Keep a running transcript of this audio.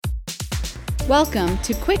Welcome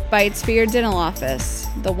to Quick Bites for your dental office,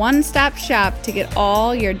 the one-stop shop to get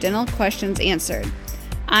all your dental questions answered.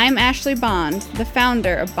 I'm Ashley Bond, the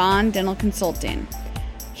founder of Bond Dental Consulting.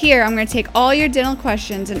 Here, I'm going to take all your dental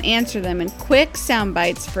questions and answer them in quick sound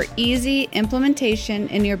bites for easy implementation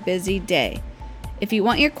in your busy day. If you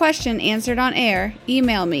want your question answered on air,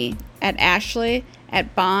 email me at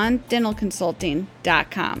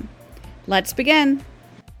ashley@bonddentalconsulting.com. Let's begin.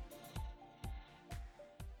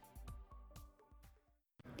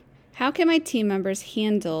 How can my team members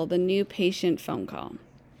handle the new patient phone call?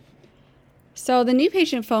 So the new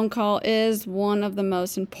patient phone call is one of the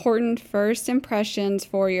most important first impressions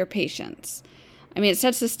for your patients. It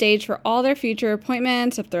sets the stage for all their future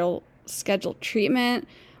appointments, if they'll schedule treatment,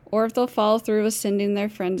 or if they'll follow through with sending their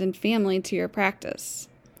friends and family to your practice.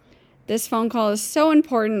 This phone call is so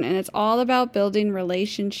important, and it's all about building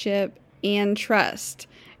relationship and trust.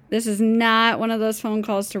 This is not one of those phone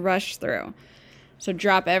calls to rush through. So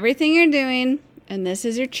drop everything you're doing, and this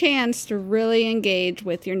is your chance to really engage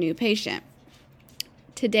with your new patient.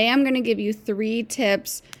 Today, I'm going to give you 3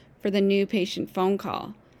 tips for the new patient phone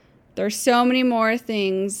call. There are so many more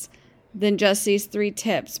things than just these 3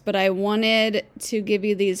 tips, but I wanted to give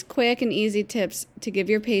you these quick and easy tips to give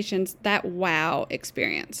your patients that wow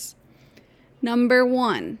experience. Number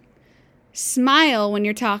 1, smile when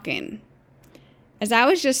you're talking. As I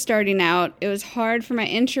was just starting out, it was hard for my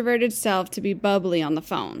introverted self to be bubbly on the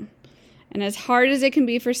phone. And as hard as it can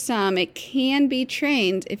be for some, it can be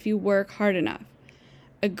trained if you work hard enough.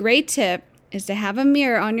 A great tip is to have a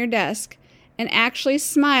mirror on your desk and actually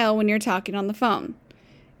smile when you're talking on the phone.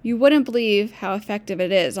 You wouldn't believe how effective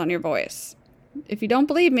it is on your voice. If you don't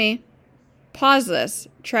believe me, pause this,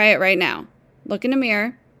 try it right now. Look in the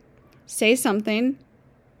mirror, say something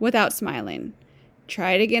without smiling.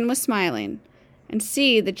 Try it again with smiling, and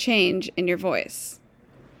see the change in your voice.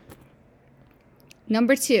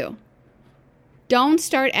 Number 2, don't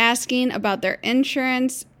start asking about their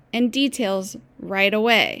insurance and details right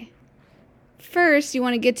away. First, you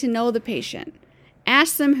want to get to know the patient.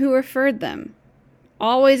 Ask them who referred them.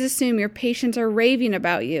 Always assume your patients are raving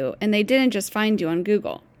about you and they didn't just find you on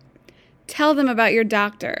Google. Tell them about your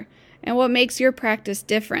doctor and what makes your practice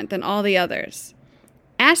different than all the others.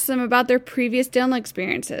 Ask them about their previous dental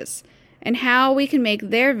experiences and how we can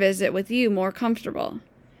make their visit with you more comfortable.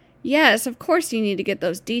 Yes, of course you need to get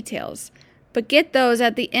those details, but get those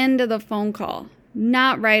at the end of the phone call,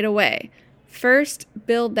 not right away. First,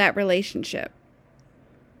 build that relationship.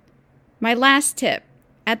 My last tip,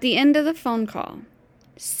 at the end of the phone call,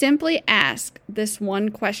 simply ask this one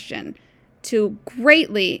question to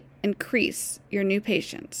greatly increase your new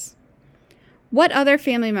patients. What other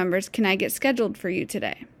family members can I get scheduled for you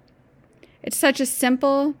today? It's such a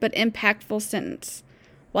simple but impactful sentence.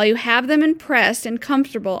 While you have them impressed and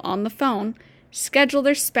comfortable on the phone, schedule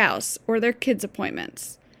their spouse or their kids'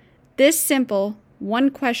 appointments. This simple one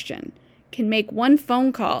question can make one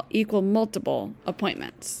phone call equal multiple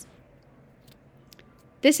appointments.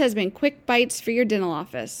 This has been Quick Bites for your dental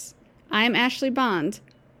office. I'm Ashley Bond.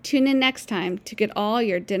 Tune in next time to get all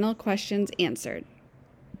your dental questions answered.